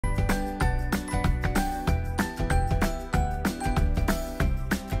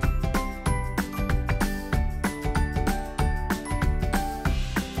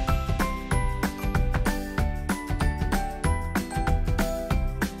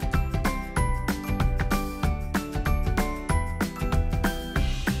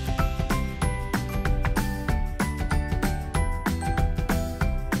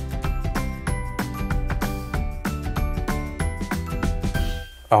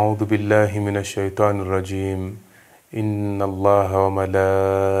أعوذ بالله من الشيطان الرجيم إن الله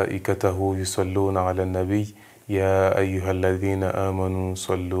وملائكته يصلون على النبي يا أيها الذين آمنوا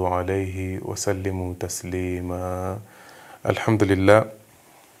صلوا عليه وسلموا تسليما. Alhamdulillah,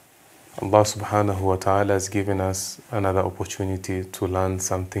 Allah subhanahu wa ta'ala has given us another opportunity to learn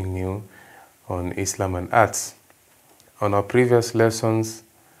something new on Islam and arts. On our previous lessons,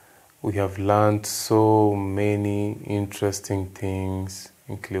 we have learned so many interesting things,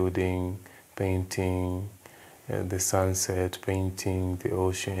 including painting the sunset, painting the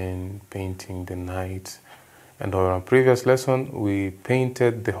ocean, painting the night. And on our previous lesson, we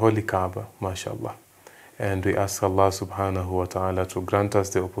painted the Holy Kaaba, mashallah. And we ask Allah subhanahu wa ta'ala to grant us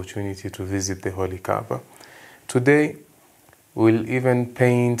the opportunity to visit the Holy Kaaba. Today, we'll even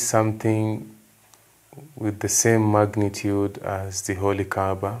paint something with the same magnitude as the Holy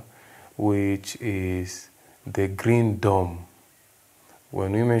Kaaba, which is the Green Dome.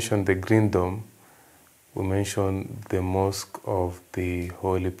 When we mention the Green Dome, we mention the mosque of the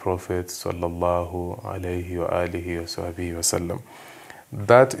Holy Prophet sallallahu alaihi wa alihi wasallam.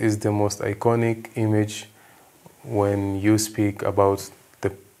 That is the most iconic image when you speak about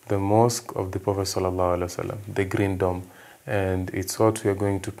the mosque of the Prophet sallallahu alaihi wasallam, the Green Dome. And it's what we are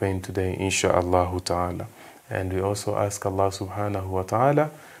going to paint today, insha'Allah ta'ala. And we also ask Allah subhanahu wa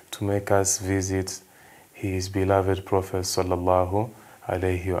ta'ala to make us visit His beloved Prophet sallallahu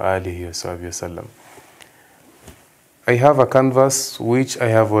alayhi wa alihi wasallam. I have a canvas which I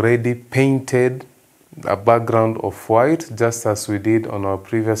have already painted a background of white, just as we did on our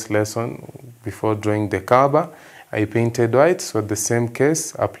previous lesson before drawing the Kaaba. I painted white, so the same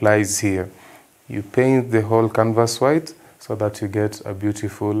case applies here. You paint the whole canvas white so that you get a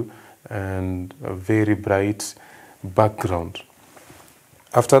beautiful and a very bright background.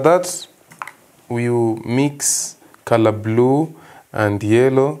 After that, we mix color blue and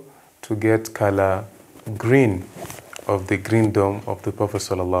yellow to get color green of the Green Dome of the Prophet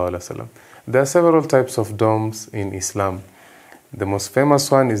ﷺ. There are several types of domes in Islam. The most famous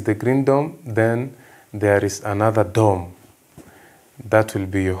one is the Green Dome. Then there is another dome. That will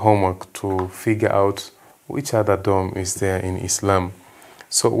be your homework to figure out which other dome is there in Islam.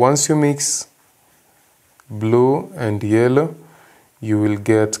 So once you mix blue and yellow, you will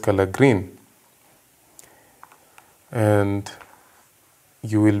get color green. And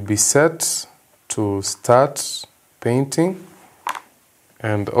you will be set to start painting.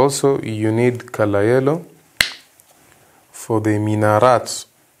 And also you need color yellow for the minarat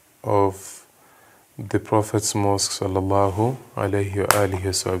of the Prophet's mosque sallallahu alayhi wa alihi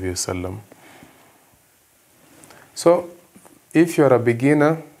wasallam. So if you're a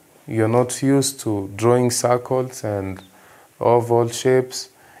beginner, you're not used to drawing circles and oval shapes,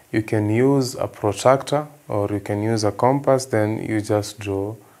 you can use a protractor or you can use a compass, then you just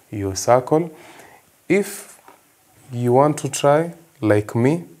draw your circle. If you want to try, like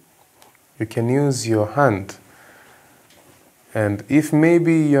me, you can use your hand. And if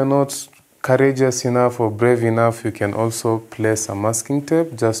maybe you're not courageous enough or brave enough, you can also place a masking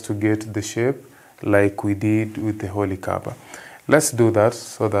tape just to get the shape like we did with the Holy Kaaba. Let's do that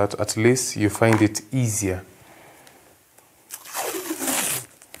so that at least you find it easier.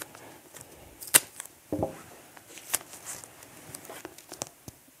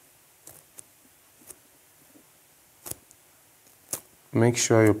 Make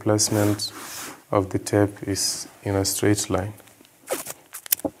sure your placement of the tape is in a straight line.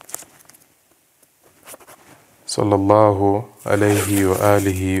 Sallallahu alayhi wa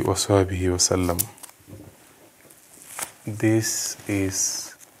alihi wa sahbihi wa sallam. This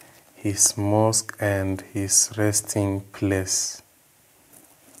is his mosque and his resting place.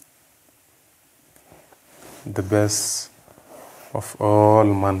 The best of all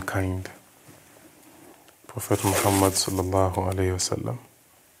mankind. Prophet Mohamed sallallahu alayhi wasallam.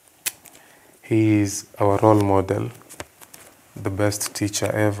 He is our role model, the best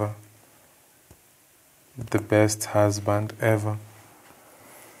teacher ever, the best husband ever,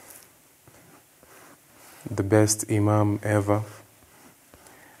 the best imam ever.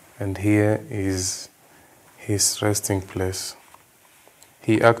 And here is his resting place.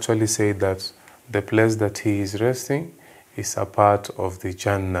 He actually said that the place that he is resting is a part of the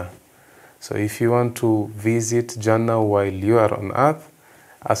Jannah. So if you want to visit Jannah while you are on earth,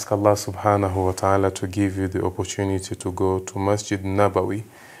 ask Allah subhanahu wa ta'ala to give you the opportunity to go to Masjid Nabawi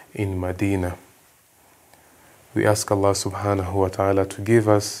in Medina. We ask Allah subhanahu wa ta'ala to give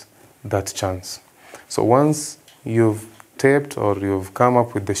us that chance. So once you've taped or you've come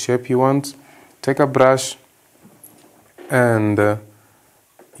up with the shape you want, take a brush and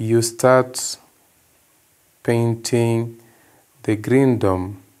you start painting the green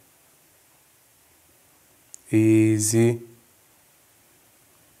dome. Easy.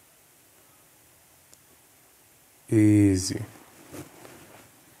 Easy.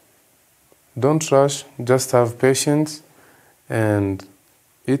 Don't rush, just have patience and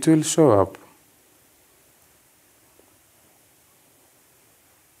it will show up.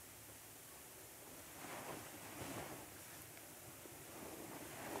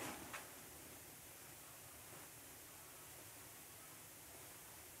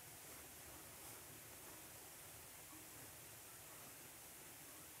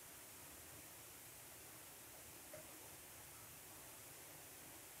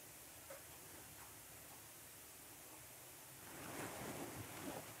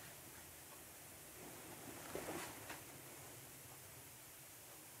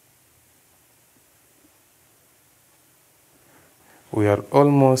 We are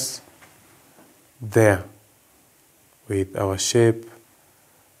almost there with our shape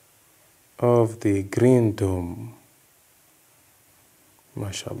of the green dome.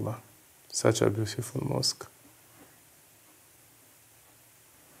 MashaAllah, such a beautiful mosque.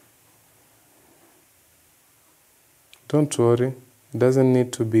 Don't worry, it doesn't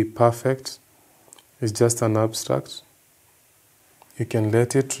need to be perfect. It's just an abstract. You can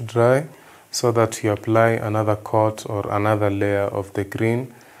let it dry so that you apply another coat or another layer of the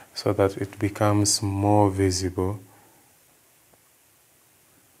green so that it becomes more visible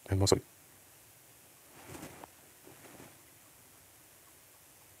and more solid.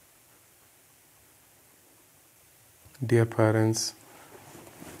 Dear parents,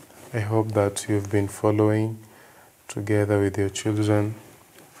 I hope that you've been following together with your children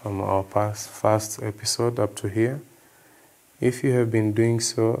from our first episode up to here. If you have been doing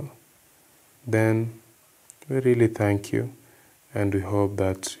so, then we really thank you and we hope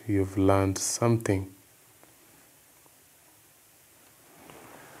that you've learned something.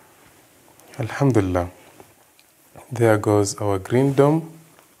 Alhamdulillah. There goes our green dome.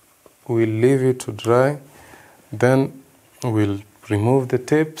 We'll leave it to dry. Then we'll remove the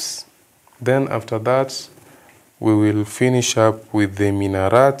tips. Then after that, we will finish up with the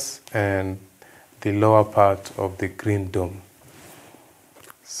minarets and the lower part of the green dome.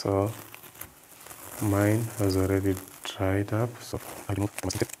 So mine has already dried up, so I remove my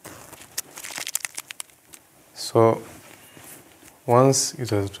tip. So once it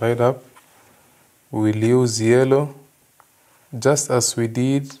has dried up, we'll use yellow just as we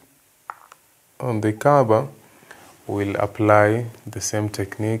did on the Kaaba. We'll apply the same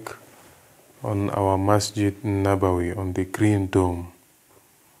technique on our Masjid Nabawi, on the green dome.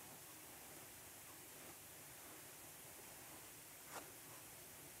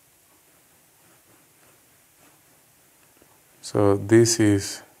 So this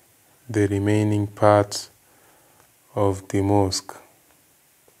is the remaining part of the mosque.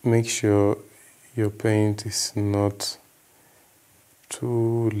 Make sure your paint is not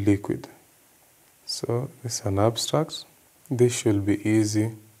too liquid. So it's an abstract. This should be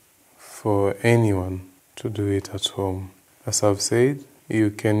easy for anyone to do it at home. As I've said,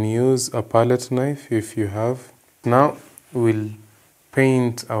 you can use a palette knife if you have. Now we'll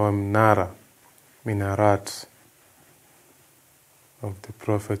paint our minarat of the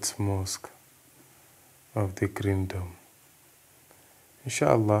Prophet's mosque of the green dome.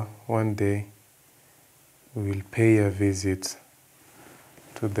 Inshallah, one day we will pay a visit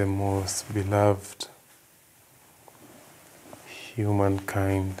to the most beloved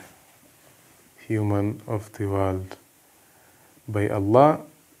humankind, human of the world, by Allah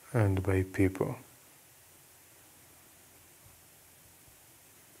and by people.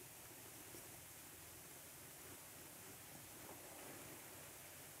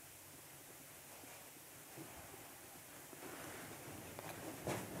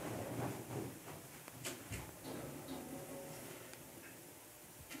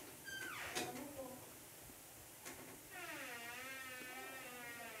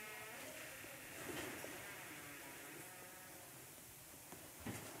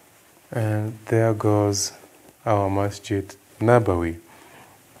 And there goes our Masjid Nabawi.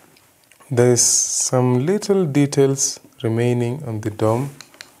 There's some little details remaining on the dome.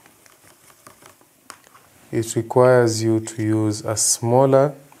 It requires you to use a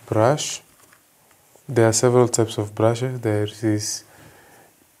smaller brush. There are several types of brushes. There is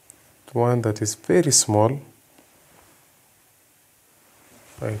one that is very small.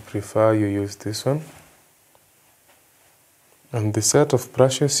 I prefer you use this one. And the set of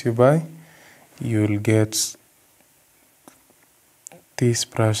brushes you buy, you'll get this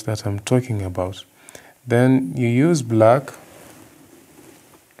brush that I'm talking about. Then you use black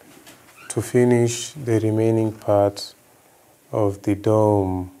to finish the remaining part of the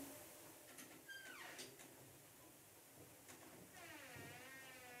dome.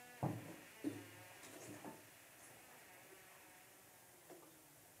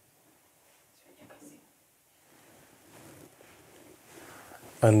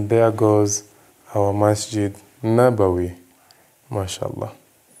 And there goes our Masjid Nabawi, mashallah.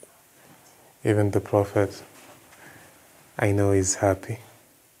 Even the Prophet, I know, is happy.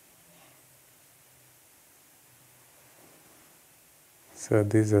 So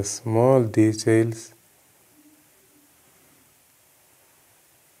these are small details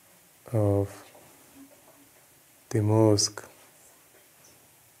of the mosque.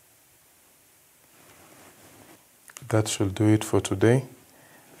 That should do it for today.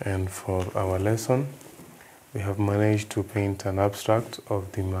 And for our lesson, we have managed to paint an abstract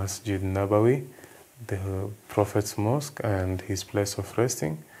of the Masjid Nabawi, the Prophet's mosque and his place of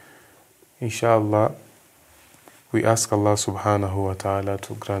resting. Inshallah, we ask Allah subhanahu wa ta'ala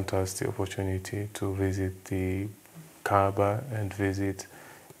to grant us the opportunity to visit the Kaaba and visit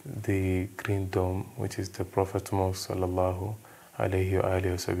the Green Dome, which is the Prophet's mosque, sallallahu alayhi wa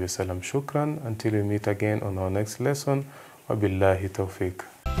alihi wa sallam. Shukran. Until we meet again on our next lesson. Wa billahi tawfiq.